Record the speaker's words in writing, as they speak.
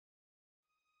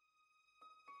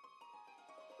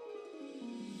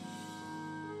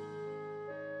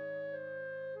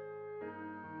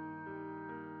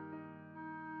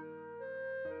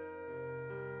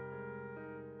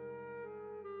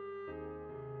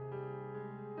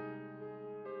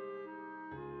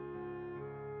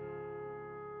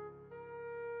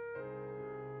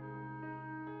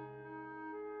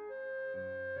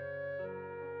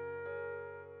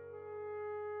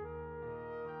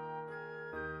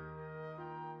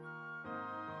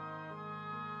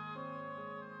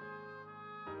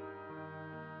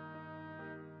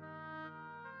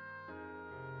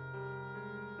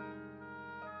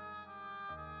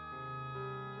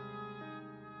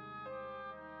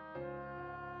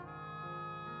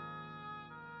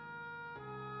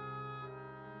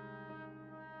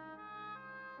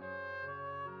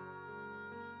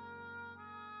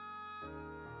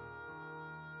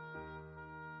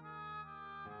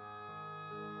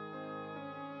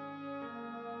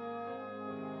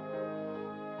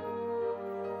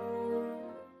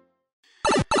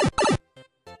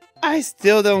I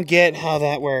still don't get how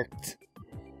that worked.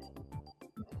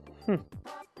 Well,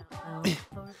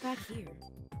 we're back here.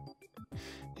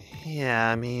 Yeah,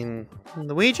 I mean,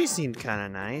 Luigi seemed kind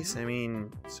of nice. I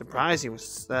mean, surprised he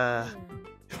was,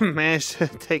 managed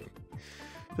to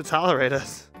tolerate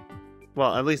us.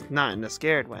 Well, at least not in a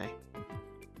scared way.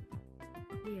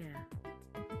 Yeah.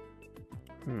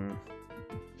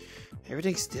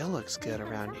 Everything still looks good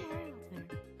around here.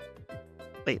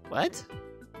 Wait, what?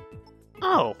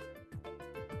 Oh.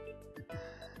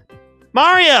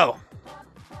 Mario!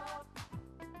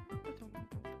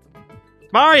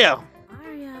 Mario!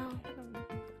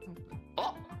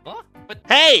 Oh, but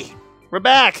Hey! We're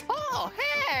back! oh,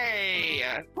 hey,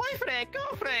 boyfriend,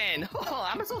 girlfriend. Oh,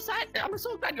 I'm so sad. I'm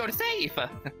so glad you're safe.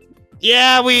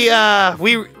 Yeah, we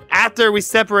after we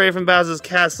separated from Bowser's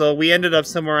castle, we ended up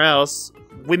somewhere else.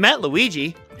 We met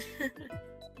Luigi.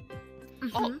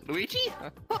 Oh, Luigi?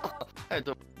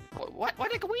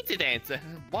 What a coincidence.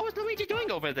 What was Luigi doing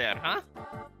over there, huh?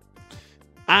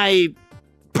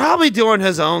 Probably doing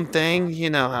his own thing. You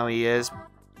know how he is.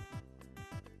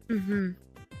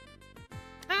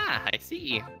 Ah, I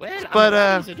see. Well, But,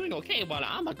 I'm doing okay while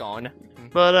I'm gone.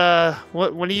 But,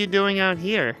 what are you doing out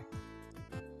here?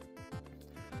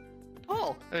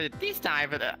 Oh, this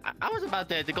time, I was about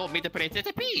to go meet the Princess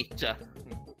Peach.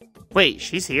 Wait,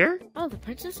 she's here? Oh, the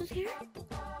princess is here?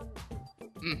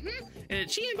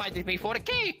 She invited me for a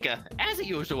cake, as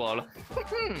usual.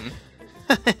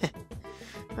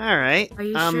 Alright. Are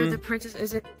you sure the princess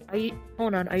isn't?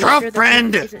 Hold on. Are you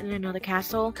Girlfriend! sure the princess isn't in another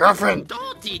castle? Girlfriend!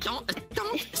 Don't say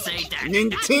that.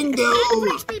 Nintendo! That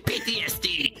brings me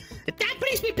PTSD. That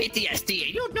brings me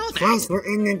PTSD. You know that. Yes, we're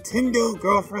in Nintendo,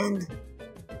 girlfriend.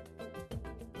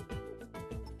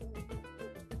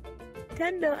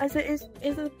 Nintendo, as it is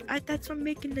that's what I'm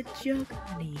making the joke,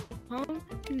 honey. Calm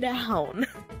down.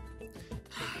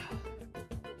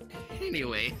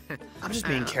 Anyway, I'm just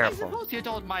being I careful. suppose you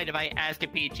don't mind if I ask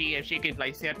Peachy if she could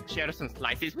like share some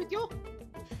slices with you.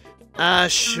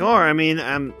 Sure. I mean,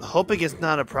 I'm hoping it's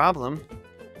not a problem.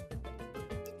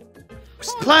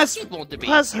 Oh, Plus, it won't be.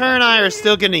 her and I are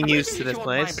still getting I'm used pretty to this sure you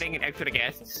won't mind place. bringing extra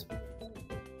guests.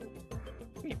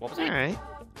 What was that? Alright.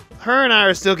 Her and I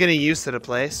are still getting used to the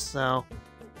place, so...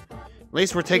 At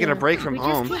least we're taking a break from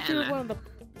home.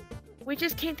 We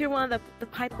just came through one of the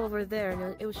pipe over there,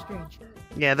 and it was strange.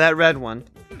 Yeah, that red one.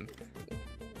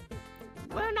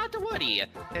 Well, not to worry.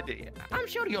 I'm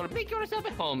sure you'll make yourself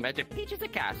at home at the Peach's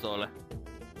Castle.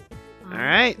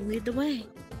 Alright. Lead the way.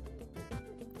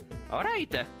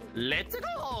 Alright, let's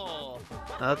go!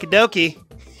 Okie dokie.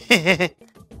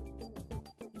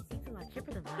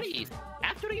 Please,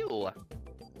 after you.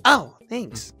 Oh,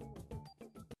 thanks.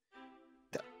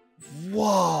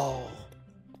 Whoa.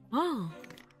 Oh,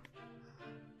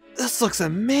 This looks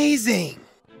amazing.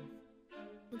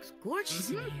 looks gorgeous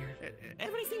in here.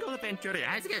 Every single adventure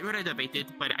has get renovated,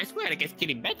 but I swear it gets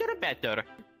getting better and better.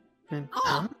 And,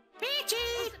 Oh,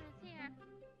 Peachy!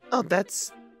 oh,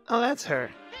 that's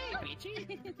her. Hey,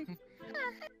 Peachy!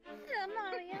 Hello,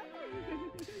 Mario.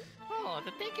 Oh,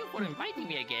 thank you for inviting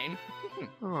me again.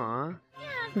 Aw.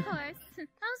 Yeah, of course. I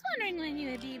was wondering when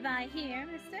you would be by here,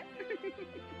 mister.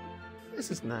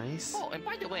 This is nice. Oh, and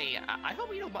by the way, I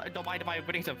hope you don't mind if I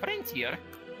bring some friends here.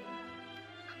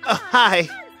 Oh, hi.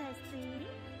 Princess,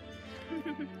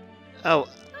 sweetie. Oh,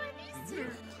 Who are these two?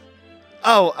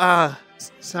 oh,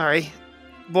 sorry.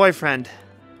 Boyfriend.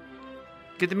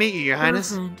 Good to meet you, Your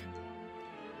Highness. Girlfriend.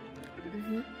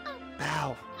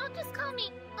 Bow. Just call me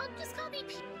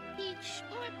Peach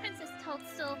or Princess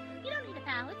Toadstool. You don't need a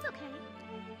bow. It's okay.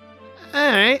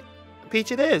 Alright.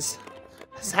 Peach it is.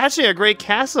 It's actually a great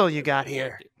castle you got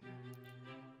here.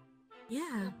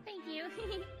 Yeah. Thank you.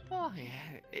 Oh,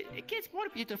 yeah, it gets more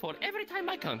beautiful every time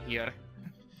I come here.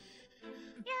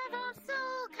 Yeah, though I'm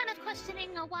still kind of questioning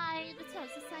why the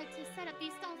Toads decided to set up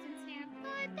these dolphins here.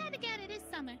 But then again, it is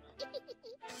summer.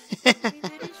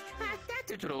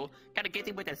 That's true. Gotta get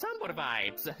in with the summer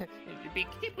vibes. Be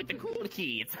hip with the cool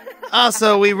kids.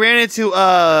 Also, we ran into,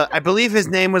 I believe his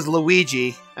name was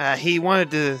Luigi. He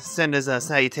wanted to send his,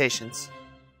 salutations.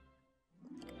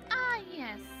 Ah,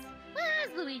 yes. What has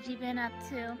Luigi been up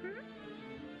to?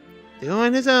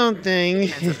 Doing his own thing.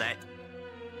 Cancel that.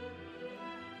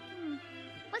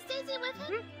 Was Daisy with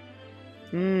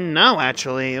him? No,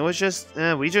 actually. It was just,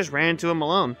 we just ran into him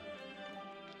alone.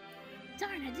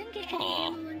 Darn, I didn't get any Aw.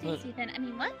 ammo on Daisy then. I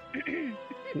mean, what?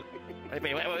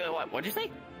 Wait, what'd you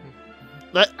say?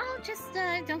 Oh, just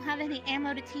don't have any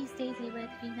ammo to tease Daisy with,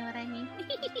 if you know what I mean.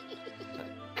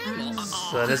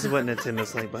 So this is what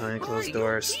Nintendo's like behind closed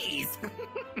doors.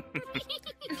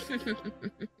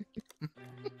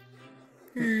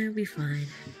 It'll be fine.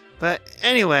 But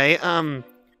anyway,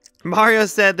 Mario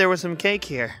said there was some cake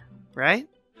here, right?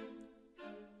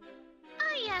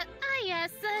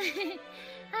 Yes.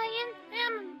 I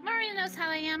am. Mario knows how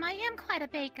I am. I am quite a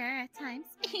baker at times.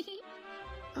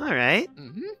 All right.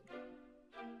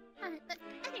 But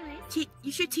anyways.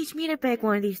 You should teach me to bake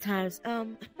one of these times.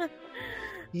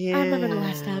 Yeah. I remember the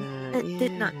last time. It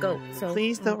did not go, so...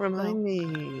 Please don't remind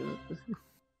me.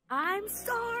 I'm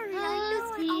sorry.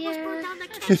 Oh, I almost dear. burned down the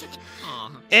kitchen.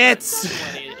 It's.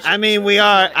 I mean, we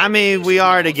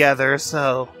are together,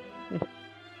 so.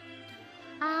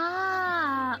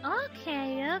 Ah,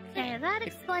 okay. That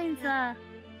explains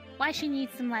why she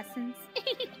needs some lessons.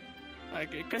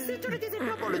 Okay, consider it a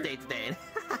couple of dates then.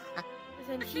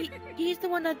 Listen, he's the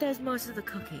one that does most of the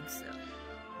cooking, so...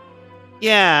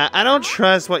 Yeah, I don't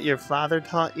trust what your father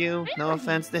taught you. No Really?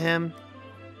 offense to him.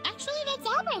 Actually, that's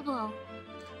admirable.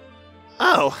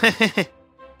 Oh,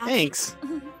 thanks.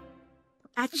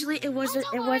 Actually, it wasn't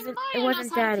Mario knows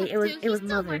how Daddy. to It was cook, too. He's still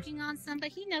Mother. working on some, but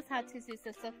he knows how to do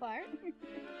so far.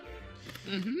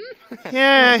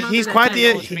 Yeah, he's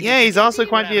also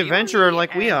quite the adventurer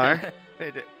like we are.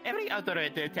 Every other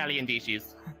Italian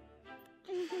dishes.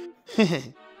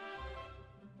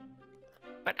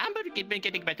 But I'm been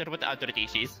getting better with the other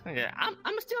dishes.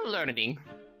 I'm still learning.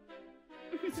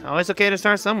 It's always okay to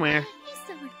start somewhere. He's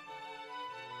still working.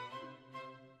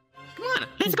 Come on,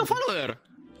 let's go follow her.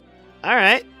 All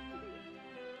right.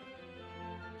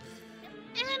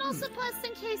 And also, plus,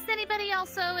 in case anybody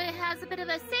also has a bit of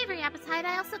a savory appetite,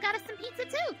 I also got us some pizza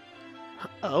too.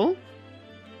 Oh.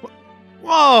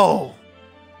 Whoa.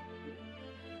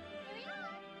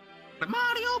 The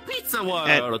Mario Pizza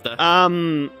World.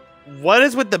 What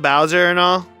is with the Bowser and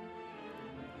all?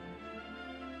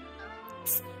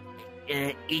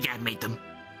 Egad made them.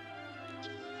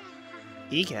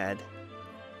 Egad.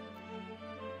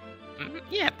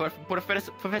 Yeah,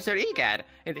 Professor Egad.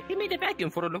 And he made a vacuum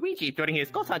for Luigi during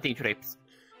his ghost hunting trips.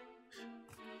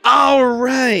 All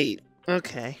right.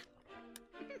 Okay.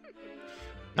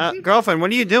 Girlfriend, what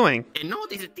are you doing? No,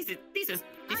 this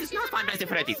is not Five Nights at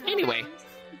Freddy's. Anyway.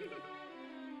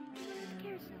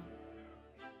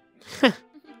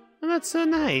 That's so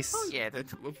nice. Oh yeah,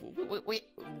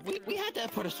 we had to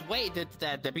persuade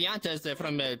the Biantas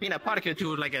from Peanut Parker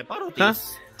to like borrow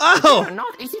this. Oh! They're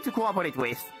not easy to cooperate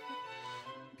with.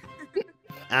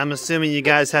 I'm assuming you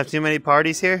guys have too many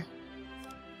parties here?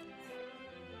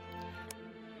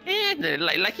 And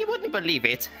like you wouldn't believe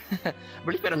it.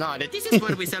 Believe it or not, this is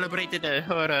where we celebrated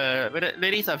her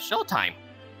release of Showtime.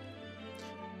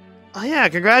 Oh yeah,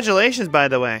 congratulations by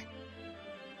the way.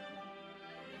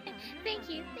 Thank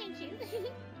you.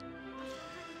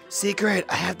 Secret,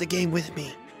 I have the game with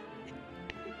me.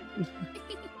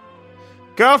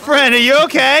 Girlfriend, are you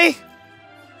okay?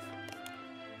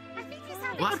 I think he's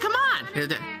having Well, some come on, fun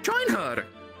there. join her.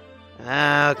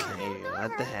 Okay,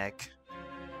 what the heck.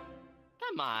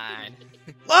 Come on.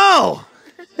 Whoa!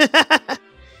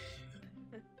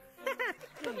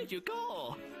 Where did you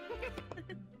go?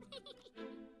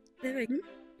 There we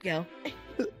go.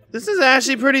 This is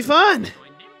actually pretty fun. If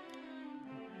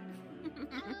you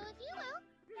will.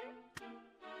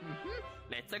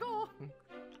 Let's go.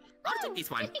 I'll take this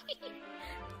one.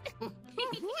 Oh,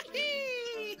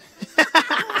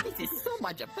 this is so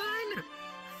much fun.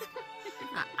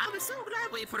 I'm so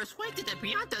glad we persuaded the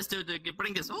Piantas to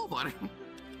bring us over.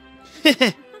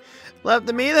 Love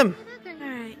to meet him.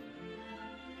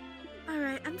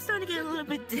 Alright, I'm starting to get a little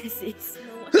bit dizzy, so...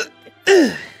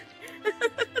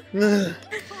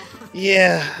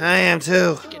 Yeah, I am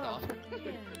too. Get off.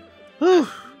 Whew.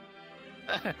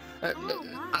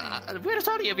 We're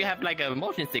sorry if you have like a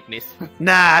motion sickness.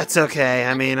 Nah, it's okay.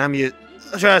 I mean, I'm used.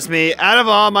 Trust me. Out of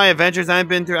all my adventures I've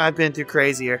been through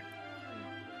crazier.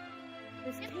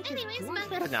 Anyways,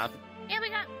 Fair but enough. yeah, we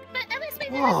got. But at least we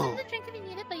did Whoa. have the drink if we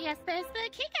needed. But yes, there's the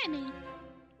cake I made.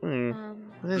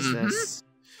 What is this?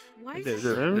 Why is Is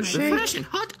it... it room shake? Fresh and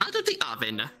hot out of the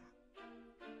oven.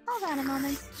 Hold on a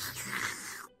moment.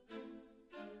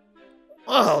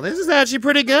 Whoa, this is actually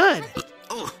pretty good.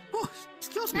 Oh,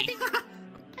 excuse me. I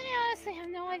honestly have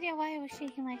no idea why I was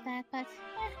shaking like that, but.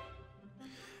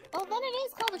 Well, then it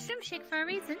is called a shrimp shake for a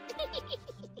reason.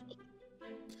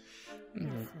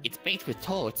 It's baked with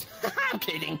toads. I'm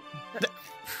kidding.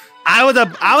 I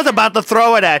was about to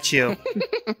throw it at you.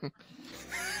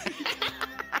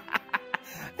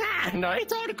 No,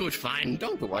 it's all good fun.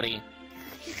 Don't worry.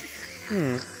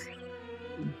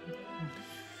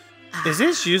 Is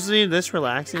this usually this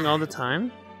relaxing all the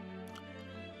time?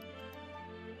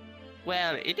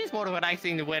 Well, it is more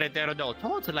relaxing where there are no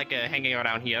toads like hanging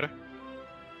around here.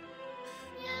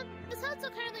 Yeah, the toads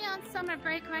are currently on summer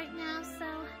break right now, so.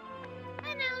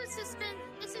 I know it's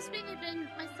just really been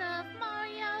myself,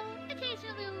 Mario,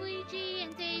 occasionally Luigi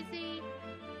and Daisy,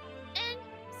 and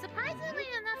surprisingly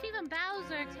enough, even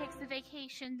Bowser takes a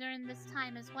vacation during this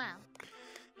time as well.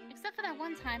 Except for that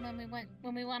one time when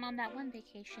we went on that one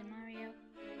vacation, Mario.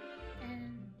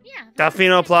 And yeah.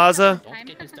 Delfino Plaza? Don't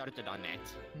get me started on that.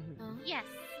 Yes.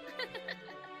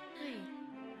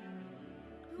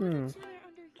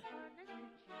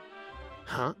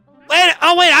 Huh? Wait,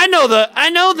 I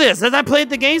know this, as I played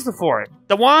the games before.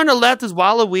 The one on the left is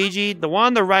Waluigi, the one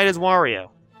on the right is Wario.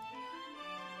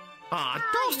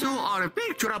 Those two are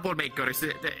big troublemakers.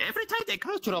 Every time they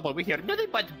cause trouble, we hear nothing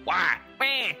but wah,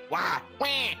 wah, wah, wah.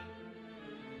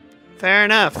 Fair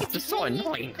enough. It's so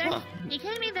annoying. You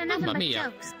can't me they're nothing Mamma but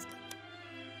mia. jokes.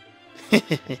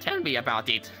 Tell me about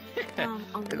it.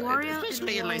 Wario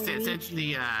Especially and like Waluigi.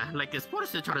 essentially like the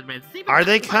sports tournaments. Are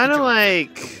they kind of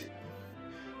like?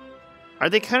 Are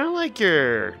they kind of like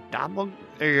your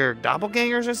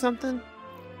doppelgangers or something?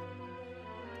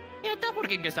 Yeah,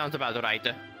 doppelganger sounds about right.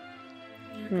 Hmm.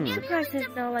 Yeah, the only Surprised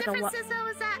there's no, like, a difference is though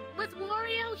is that with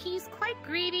Wario, he's quite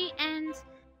greedy and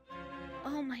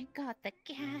oh my god, the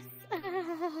gas.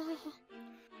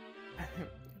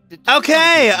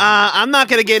 Okay, I'm not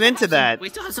gonna get into that. We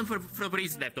still have some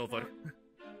Febreze left over.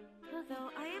 Although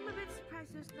I am a bit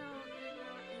surprised there's no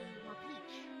more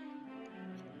Peach.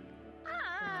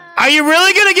 Are you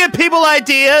really gonna give people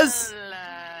ideas? Well,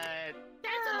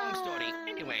 that's a long story.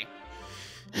 Anyway.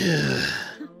 Okay.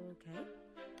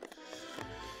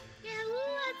 Yeah,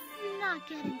 let's not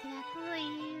get into that,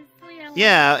 please. We are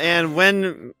Yeah, and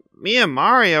when me and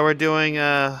Mario were doing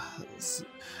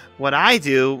what I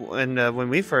do, and when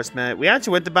we first met, we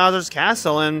actually went to Bowser's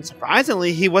Castle, and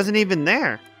surprisingly, he wasn't even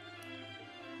there.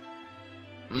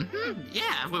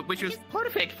 Yeah, which was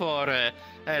perfect for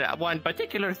one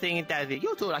particular thing that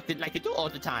you two like to do all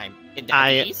the time. In the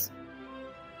days.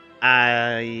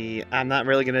 I'm not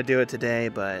really gonna do it today,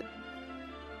 but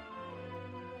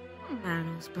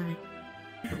Battles, but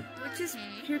we're just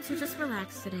here to just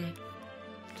relax today.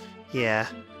 yeah.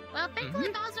 Well, thankfully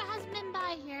Bowser hasn't been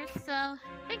by here, so I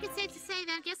think it's safe to say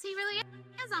that I guess he really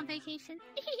is on vacation.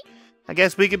 I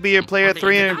guess we could be your player Well,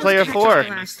 3 and I player was 4.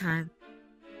 Last time.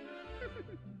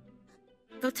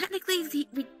 Though technically,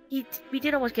 we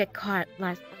did almost get caught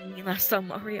last time,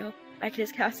 Mario, back at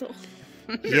his castle.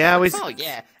 Yeah, we. Oh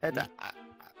yeah.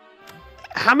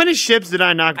 How many ships did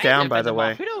I knock down, by the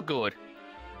way? Real good.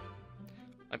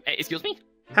 Excuse me?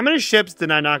 How many ships did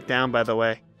I knock down, by the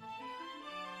way?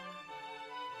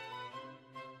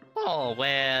 Oh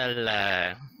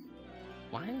well.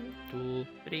 1, 2,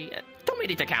 3. Too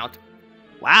many to count.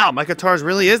 Wow, my guitars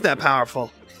really is that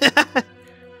powerful.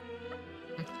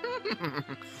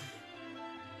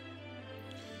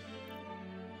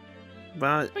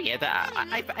 Well, But yeah,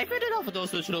 I read it off of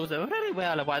those two shows very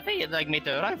well. While they like made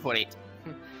the run for it.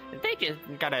 They just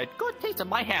got a good taste of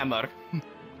my hammer.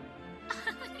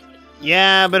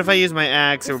 yeah, but if I use my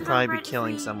axe, it Is would it probably be alright if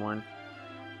killing we- someone.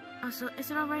 Also, is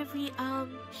it alright if we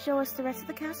show us the rest of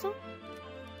the castle?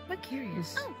 I'm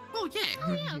curious. Oh yeah.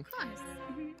 Oh yeah, of course.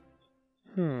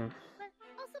 Hmm. But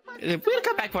also We'll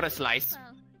come back for a slice. So,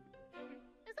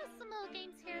 there's also some little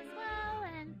games here as well,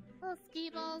 and little ski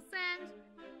balls, and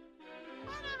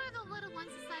whenever the little ones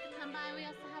decide to come by, we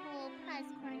also have a little prize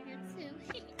corner here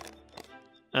too.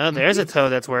 Oh, there's a toe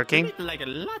that's We working. made like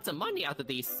lots of money out of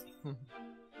these.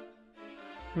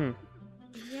 And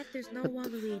yet there's no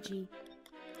Waluigi.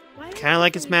 Kind of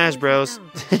like in Smash Bros.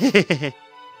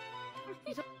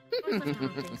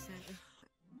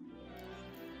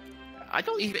 I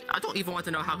don't even want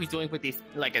to know how he's doing with this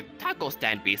like a taco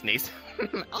stand business.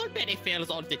 I'll bet it fails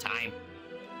all the time.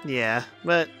 Yeah,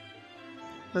 but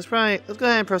let's go ahead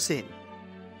and proceed.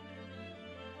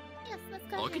 Yes, let's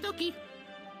go. Okie ahead. dokie.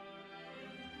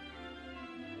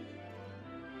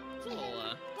 So,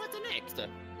 what's next?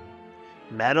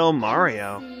 Metal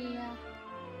Mario. Let's see,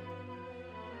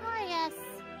 oh yes.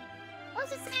 What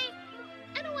was it saying?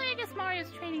 In a way, I guess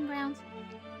Mario's training grounds.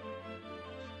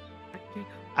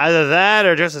 Either that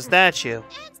or just a statue.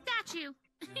 And statue.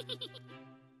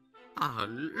 Oh,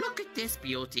 look at this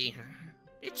beauty.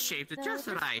 It's shaped just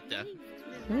right. Yeah,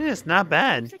 it's not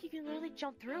bad. Looks like you can literally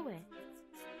jump through it.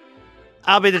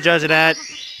 I'll be the judge of that.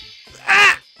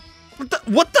 Ah!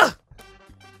 What the?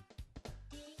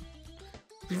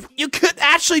 You could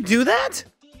actually do that?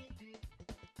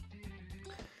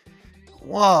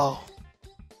 Whoa.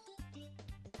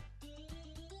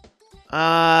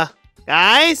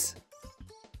 Guys?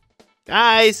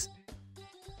 Guys?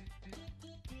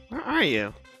 Where are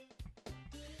you?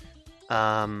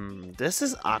 This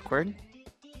is awkward.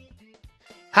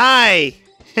 Hi!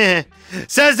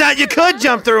 Says that you could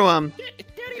jump through them.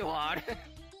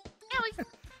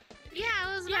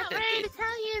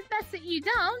 you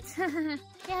don't.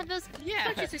 Yeah, those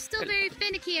portraits are still very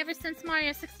finicky ever since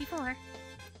Mario 64.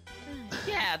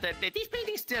 Yeah, these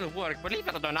paintings still work. Believe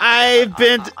it or not.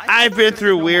 I've been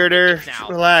through weirder. Now.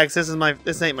 Relax.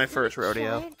 This ain't my first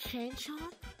rodeo. Giant chain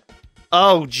shop?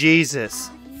 Oh Jesus.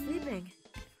 He's sleeping.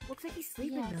 Looks like he's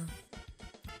sleeping Yes.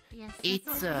 though. Yes.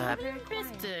 It's very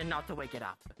best quiet. not to wake it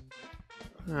up.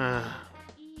 Ah.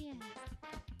 Yeah.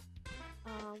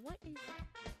 What is...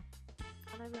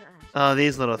 What am I gonna ask? Oh,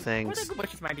 these little What things. a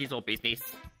good mind his own business.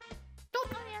 Oh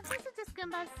yeah, these are just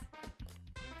Goombas.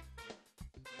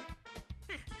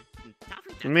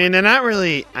 I mean, they're not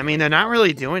really. I mean, they're not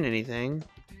really doing anything.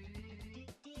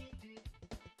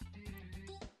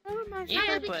 That reminds me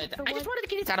Yeah, of but the I just one- wanted to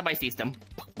get it out of my system.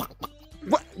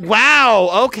 Wow.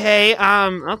 Okay.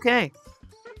 Okay.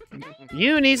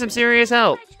 You need some serious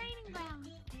help. My training ground.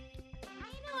 I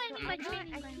know I need my I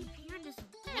training keep ground. hearing this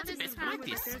Yeah, one this is rumor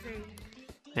practice. that there's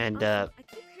a... And I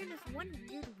keep hearing this one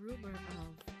weird rumor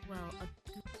of, well,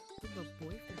 a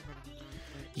boyfriend running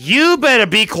around. you better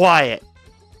be quiet.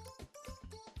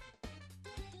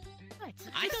 What?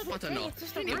 I don't want to Hey, know. it's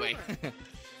just a Anyway. rumor.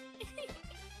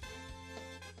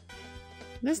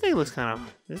 This thing looks kind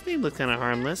of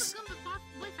harmless. Goomba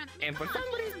boyfriend. I mean, And for come on,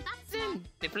 some he reason, isn't that small.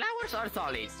 the flowers are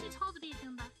solid. He's too tall to be a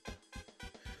Goomba.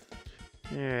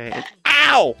 All right.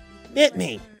 Ow! Hit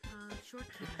me. Short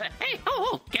Hey,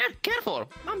 oh, careful.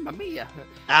 Mamma mia.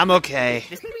 I'm okay.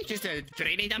 This may be just a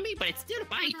draining dummy, but it still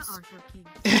bites. Not on short king.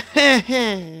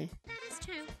 That is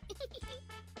true.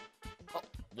 Oh,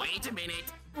 wait a minute.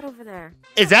 Head over there.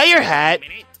 Is that your hat? Wait a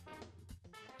minute.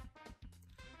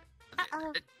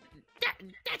 Uh-oh.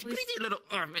 That greedy little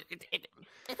arm. It's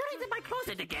right in my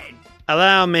closet again.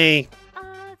 Allow me.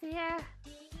 Oh dear.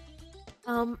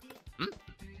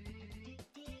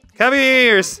 Cover your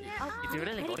ears. It's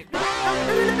really going. No,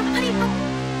 honey, no.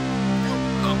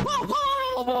 Whoa,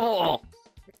 whoa, whoa, whoa.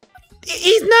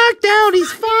 He's knocked out.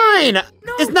 He's fine.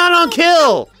 No, It's not on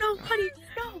kill. No, honey,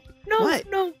 no, What?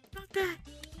 no, not that.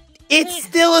 It's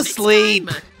still Next asleep.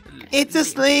 time. It's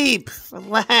asleep.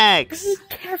 Relax. Be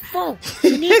careful.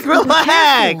 You need to be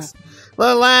Relax.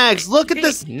 Relax. Look at Okay,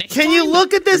 this. next Can you time.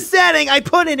 look at this setting? I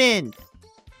put it in.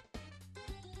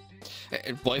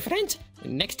 Boyfriend,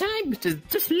 next time,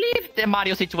 just leave the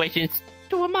Mario situations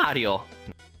to a Mario.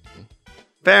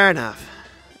 Fair enough.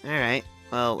 All right.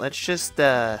 Well, let's just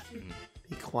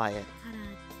be quiet.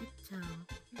 Gotta tiptoe.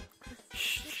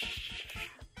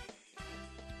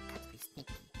 Gotta be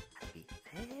sneaky. Gotta be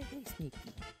very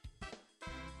sneaky.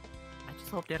 I just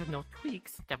hope there are no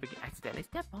twigs that we can accidentally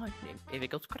step on. If it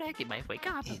goes crack, it might wake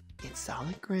up. It's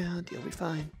solid ground. You'll be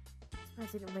fine. I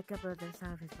didn't wake up with the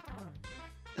sound of his guitar.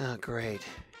 Oh, great.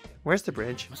 Where's the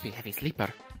bridge? Must be a heavy sleeper.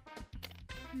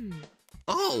 Hmm.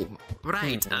 Oh,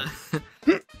 right.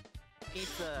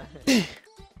 It's yeah.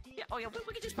 Oh yeah,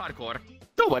 we can just parkour.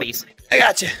 No worries. I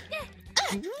gotcha.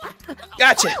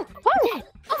 Gotcha.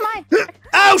 Oh my!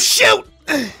 Oh, shoot!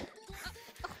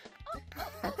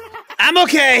 I'm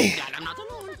okay. God, I'm not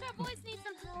alone. Our boys need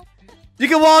some help. You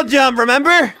can wall jump,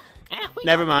 remember? We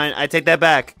Never mind. I take that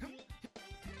back.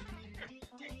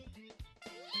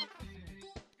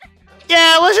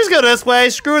 Yeah, let's just go this way.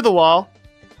 Screw the wall.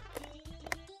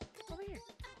 Over here.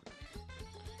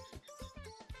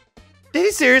 Did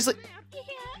he seriously?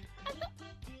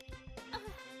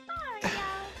 Mario.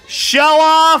 Show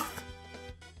off!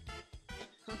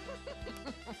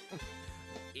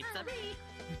 It's a me.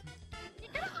 You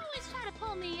can always try to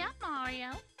pull me up,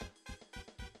 Mario.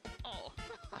 Oh,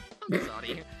 I'm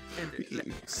sorry.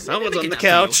 Someone's Let on me the get that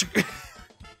couch.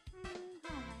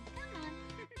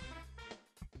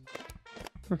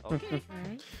 Come on. Okay.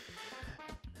 Right.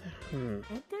 Hmm.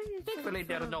 Ain't there some Thankfully,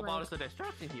 there are sort no of, balls of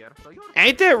destruction here, so you're.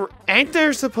 Ain't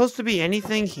there supposed to be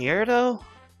anything here though?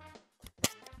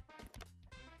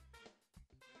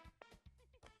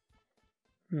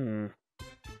 Hmm.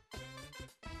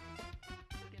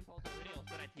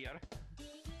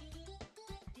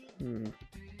 Hmm.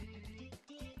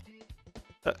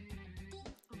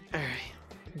 Alright.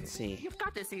 Let's see. You've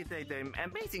got to see the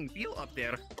amazing view up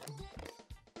there.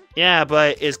 Yeah,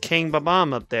 but is King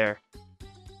Babam up there?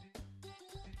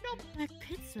 black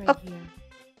pits right Oh. here.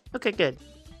 Okay, good.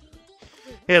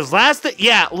 His last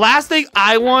thing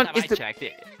I want Last is time to I checked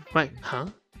it. wait, huh?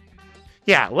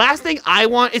 Yeah, last thing I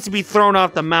want is to be thrown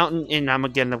off the mountain and I'm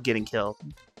gonna end up getting killed.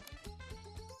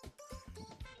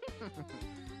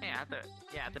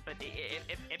 But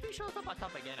if he shows up on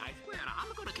top again, I swear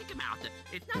I'm gonna kick him out.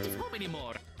 It's not his home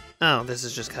anymore. Oh, this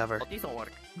is just cover. Oh, this will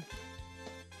work.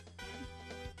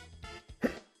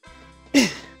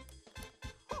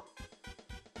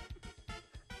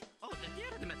 Oh, the deer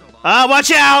in the metal wall.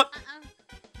 Watch out!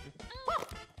 Uh-oh.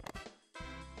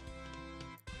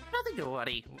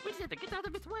 worry. We just have to get out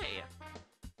of its way.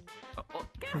 Oh,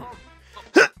 careful.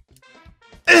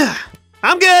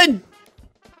 I'm good.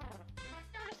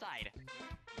 Other side.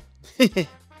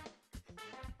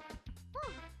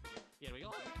 Here we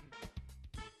go.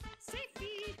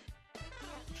 Safety.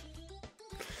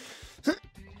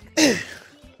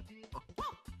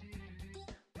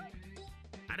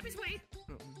 Out of his way.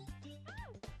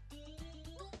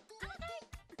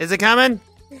 Is it coming?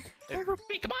 Careful,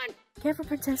 Hey, come on. careful,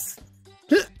 princess.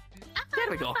 There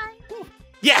we go. Ooh.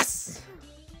 Yes.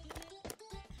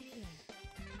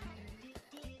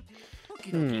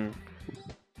 Okay, Hmm.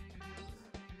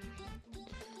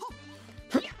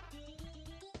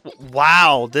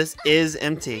 Wow, this is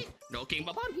empty. No king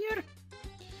Babon here.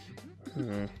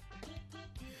 Hmm.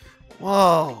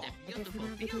 Whoa. A beautiful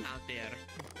view out there.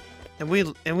 And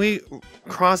we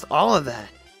crossed all of that.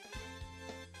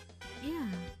 Yeah.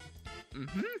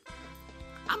 Mm-hmm.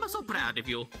 I'm so proud of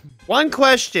you. One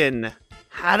question.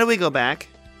 How do we go back?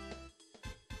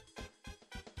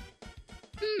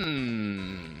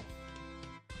 Hmm.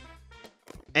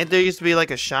 And there used to be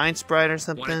like a shine sprite or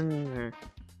something? Or...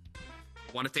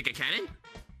 Want to take a cannon?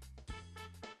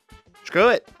 Screw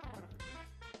it.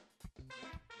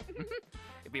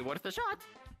 It'd be worth a shot.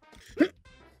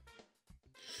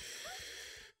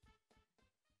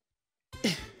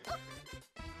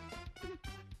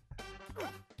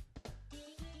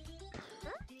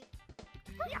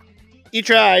 You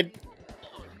tried.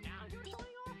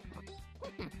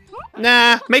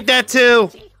 Nah, make that two. Oh,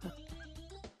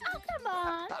 come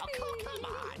on. Oh, come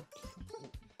on.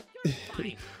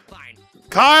 Fine, fine.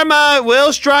 Karma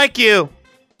will strike you.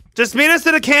 Just meet us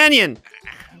at a canyon.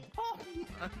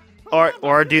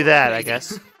 Or do that, I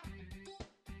guess.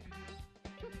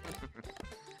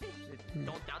 Don't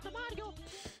doubt the Mario.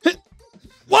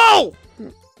 Whoa!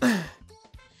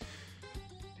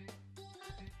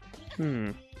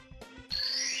 Hmm.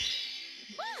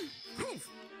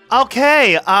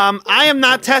 Okay, I am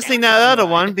not testing that other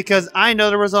one because I know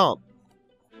the result.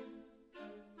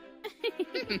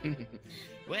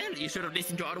 Well, you should have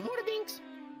listened to our warnings.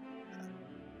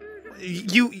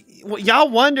 Y'all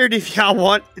wondered if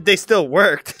they still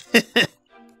worked.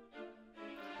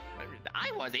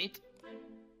 I wasn't.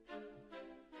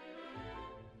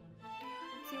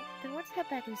 So, then let's head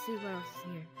back and see what else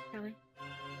is here, shall we?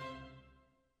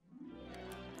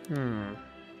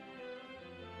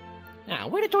 Now,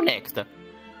 where to go next?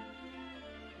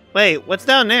 Wait, what's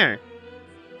down there?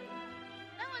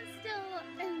 That one's still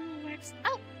in the works.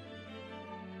 Oh,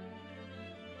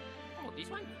 Oh, this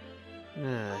one?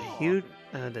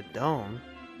 The dome.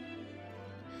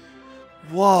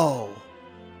 Whoa.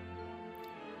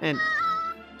 And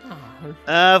Oh,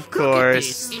 of look at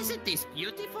course, this. Isn't this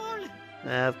beautiful?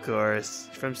 of course,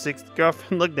 from Sixth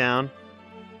Girlfriend Look Down.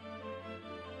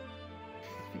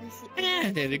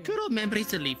 They're the good old memories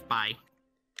to live by.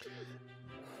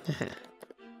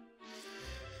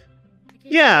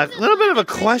 Yeah, a little bit of a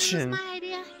This was question. my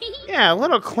idea. Yeah, a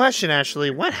little question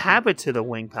actually. What happened to the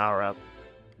wing power up?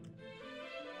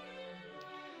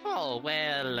 Oh,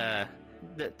 well,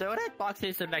 the red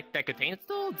boxes that contain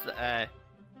those,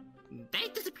 they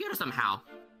disappear somehow.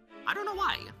 I don't know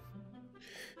why.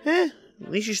 At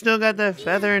least you still got the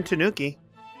feather and Tanuki.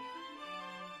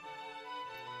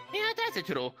 Yeah, that's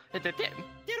true.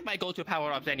 They're my go-to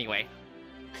power-ups anyway.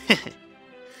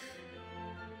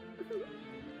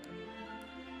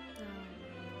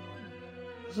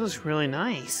 This looks really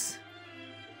nice.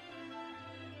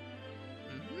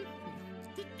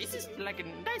 This is like a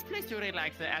nice place to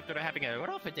relax after having a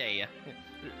rough day.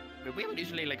 We would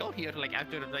usually go here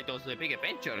after those big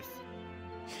adventures.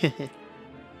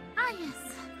 Ah, yes.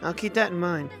 I'll keep that in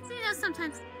mind. And,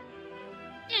 sometimes.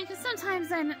 Yeah, because sometimes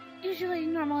usually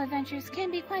normal adventures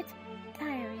can be quite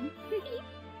tiring.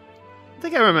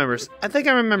 I think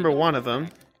I remember one of them.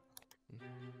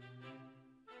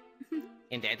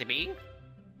 And that being?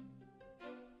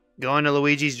 Going to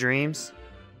Luigi's Dreams.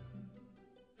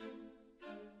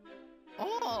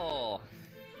 Oh!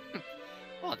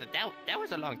 Oh, that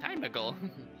was a long time ago.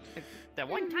 That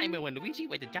one time when Luigi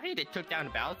with the giant that took down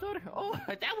Bowser, oh,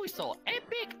 that was so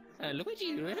epic!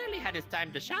 Luigi really had his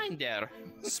time to shine there.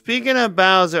 Speaking of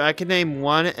Bowser, I can name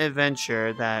one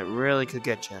adventure that really could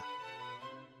get you.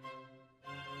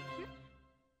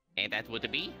 And that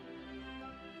would be?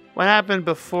 What happened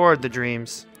before the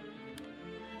dreams?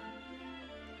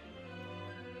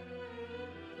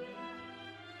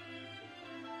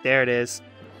 There it is.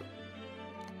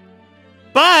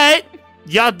 But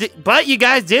you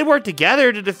guys did work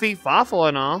together to defeat Fawful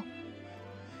and all.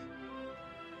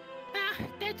 Ah,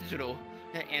 that's true.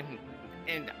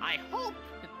 And I hope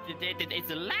it's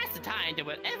the last time that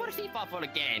we'll ever see Fawful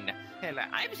again. Hell,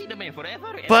 I've seen him in forever.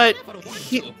 And But I never want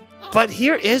he- to. Oh, But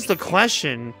here is the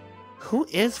question: who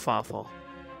is Fawful?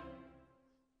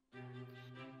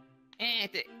 And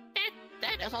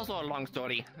that is also a long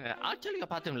story. I'll tell you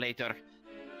about him later.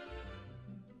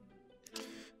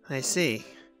 I see.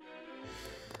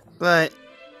 But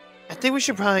I think we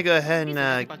should probably go ahead He's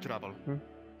and about trouble.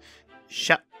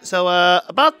 So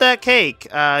about that cake,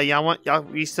 y'all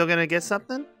you still gonna get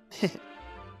something? Oh,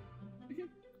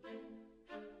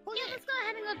 Yeah, let's go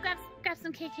ahead and go grab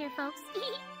some cake here, folks.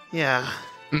 Yeah.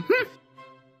 Mhm.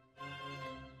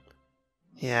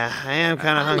 Yeah, I am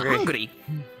kind of I'm hungry. hungry.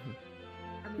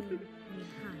 I mean,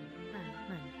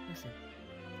 hun, listen.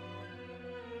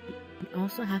 We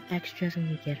also have extras when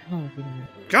we get home, you know.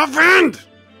 Girlfriend,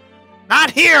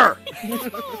 not here.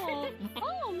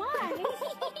 Oh my!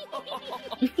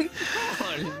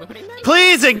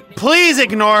 Please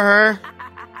ignore her. Oh,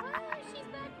 she's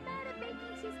not bad at baking.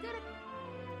 She's good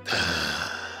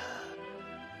at.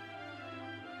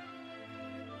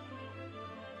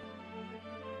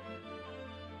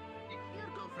 Your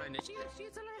girlfriend, she's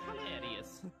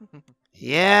hilarious.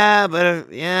 Yeah,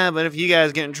 but if you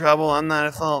guys get in trouble, I'm not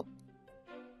at fault.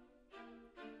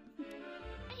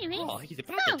 Anyways, Oh, he's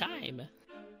about the time.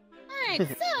 alright,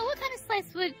 so what kind of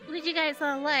slice would you guys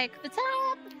all like? The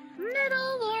top,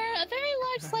 middle, or a very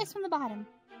large slice from the bottom?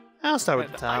 I'll start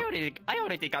with the top. I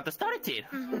already got the started.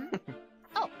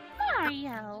 Oh,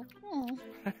 Mario. Oh.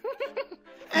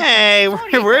 Hey,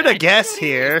 we're the guests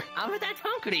here. I'm that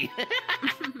hungry.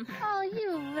 Oh,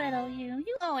 you little you.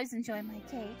 You always enjoy my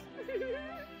cake.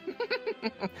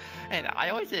 And I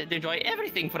always enjoy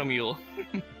everything from you.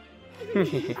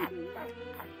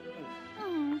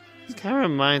 Oh. This kind of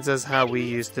reminds us how we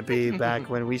used to be back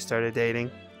when we started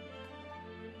dating.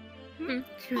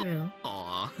 True.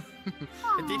 Aww.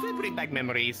 They will bring back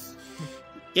memories.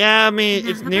 Yeah, I mean,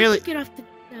 it's How nearly. about you get off the...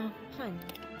 No, hun.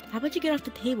 How about you get off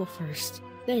the table first?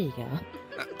 There you go.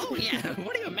 Oh yeah,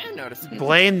 what are your manners?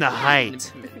 Blame the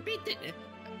height.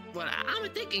 Well, I'm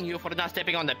thanking you for not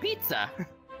stepping on the pizza.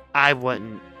 I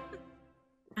wouldn't.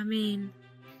 I mean,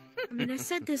 I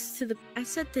said this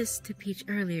to Peach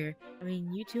earlier. I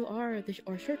mean, you two are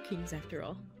our short kings after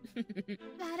all.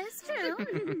 That is true.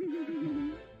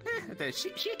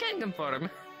 She can confirm.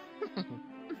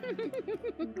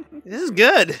 This is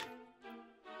good.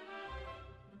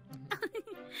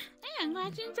 Hey, I'm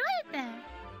glad you enjoyed it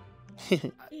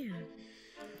there. Yeah.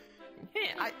 Hey,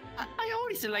 I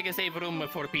always like a save room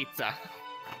for pizza.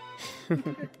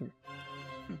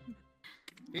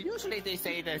 Usually they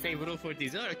say the save room for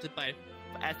dessert, but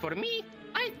as for me,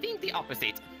 I think the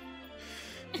opposite.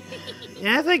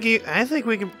 Yeah, I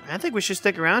think we should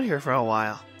stick around here for a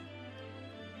while.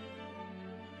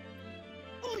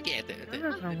 Oh yeah, There's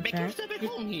no problem with make that. yourself at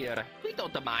home here. We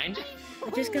don't mind.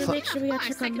 We're just gonna make sure we Fine,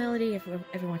 check on Melody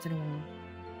every once in a while.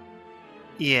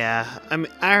 Yeah, I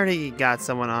mean, I already got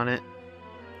someone on it.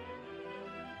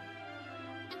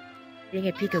 You didn't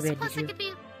get Pico ready, Plus, did I you? could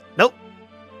be. Nope.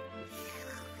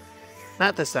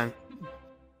 Not this time.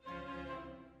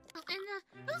 Oh, and,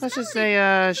 who's Let's just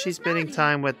Melody? say she's Who's spending Melody?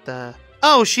 time with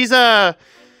Oh, she's y'all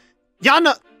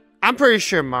know. I'm pretty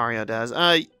sure Mario does.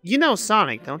 You know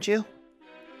Sonic, don't you?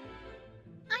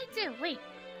 I do. Wait.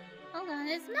 Hold on.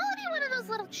 Is Melody one of those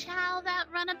little chow that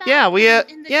run about? Yeah, we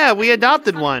in the yeah, we games,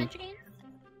 adopted Sonic one. Adventure games?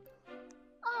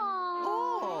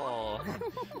 Oh.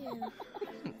 Oh.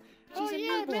 She's a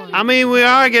yeah, newborn. I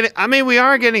mean, we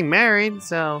are getting married,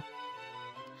 so.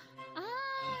 Ah,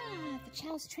 the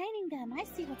chow's training them. I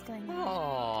see what's going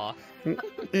on. Oh.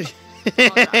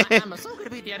 I'm so gonna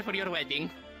be there for your wedding.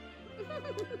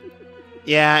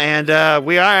 Yeah, and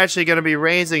we are actually going to be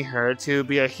raising her to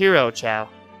be a hero chow.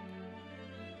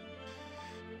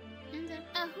 And who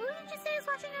did you say is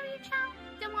watching over your chow?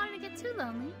 Don't want her to get too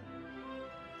lonely.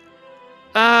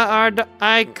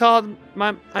 I called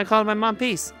my mom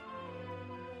Peace.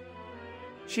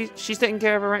 She's taking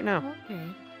care of her right now. Okay.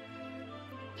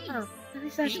 Peace. Oh, at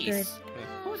least that's good. Peace.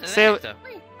 Who's Sailor- that?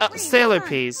 Wait, Sailor hold on.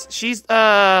 Peace. She's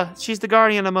the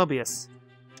guardian of Mobius.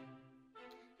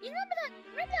 You remember that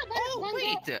Oh one girl?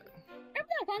 wait. Remember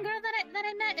that one girl that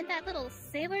I met in that little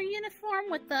sailor uniform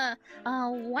with the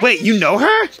white? Wait, you know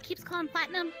her? She keeps calling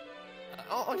Platinum.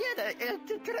 Oh yeah,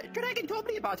 Dragon told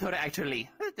me about her actually.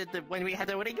 When we had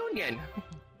the reunion.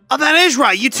 Oh, that is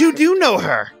right. You two do know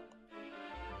her.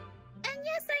 And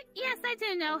yes, I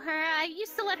do know her. I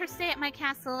used to let her stay at my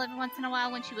castle every once in a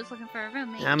while when she was looking for a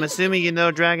roommate. I'm assuming you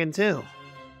know Dragon too.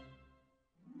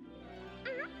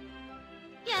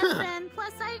 Yes, Huh. and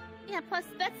plus plus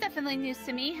that's definitely news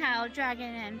to me how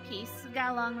Dragon and Peace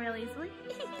got along real easily.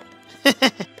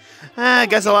 I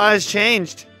guess a lot has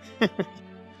changed.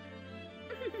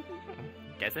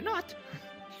 Guess not.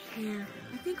 Yeah,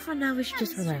 I think for now we should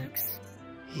just relax.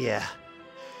 Yeah.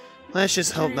 Let's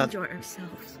just Try hope to not. enjoy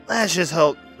ourselves. Let's just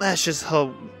hope. Let's just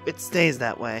hope it stays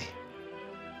that way.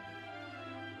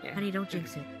 Yeah. Honey, don't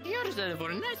jinx it. Here's for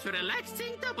a nice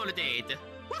relaxing double date.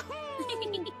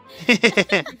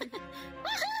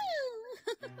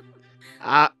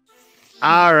 All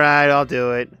right, I'll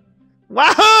do it.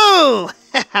 Wahoo!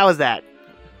 How was that?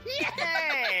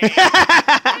 Yay!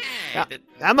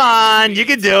 Come on, you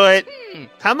can do it.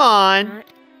 Come on.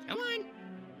 Come on.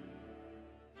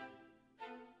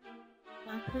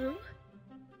 Wahoo?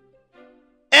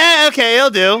 Okay, it'll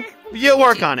do. You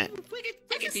work on it. We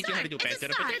can teach you how to do better,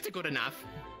 but that's good enough.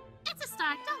 It's a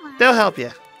start, don't worry. They'll help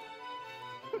you.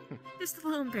 Just a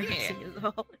little embarrassing is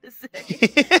all I want to say.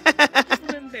 Just a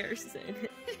little embarrassing.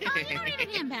 Oh, you don't need to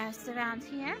be embarrassed around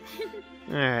here.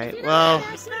 All right. If you're not Well,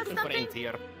 embarrassed about something, Friends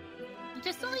here.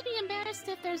 just only be embarrassed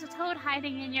if there's a toad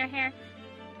hiding in your hair.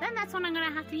 Then that's when I'm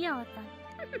gonna have to yell at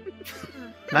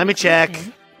them. let me check.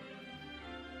 Okay.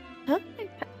 Huh?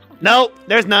 Nope,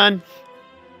 there's none.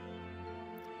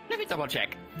 Let me double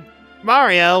check.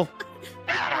 Mario.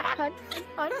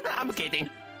 I'm kidding.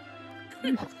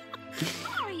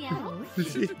 Mario.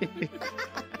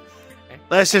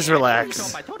 Let's just Show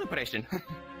relax. my total impression.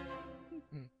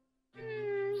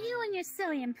 You and your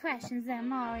silly impressions there,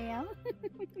 Mario.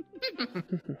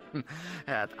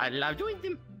 I love doing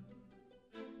them.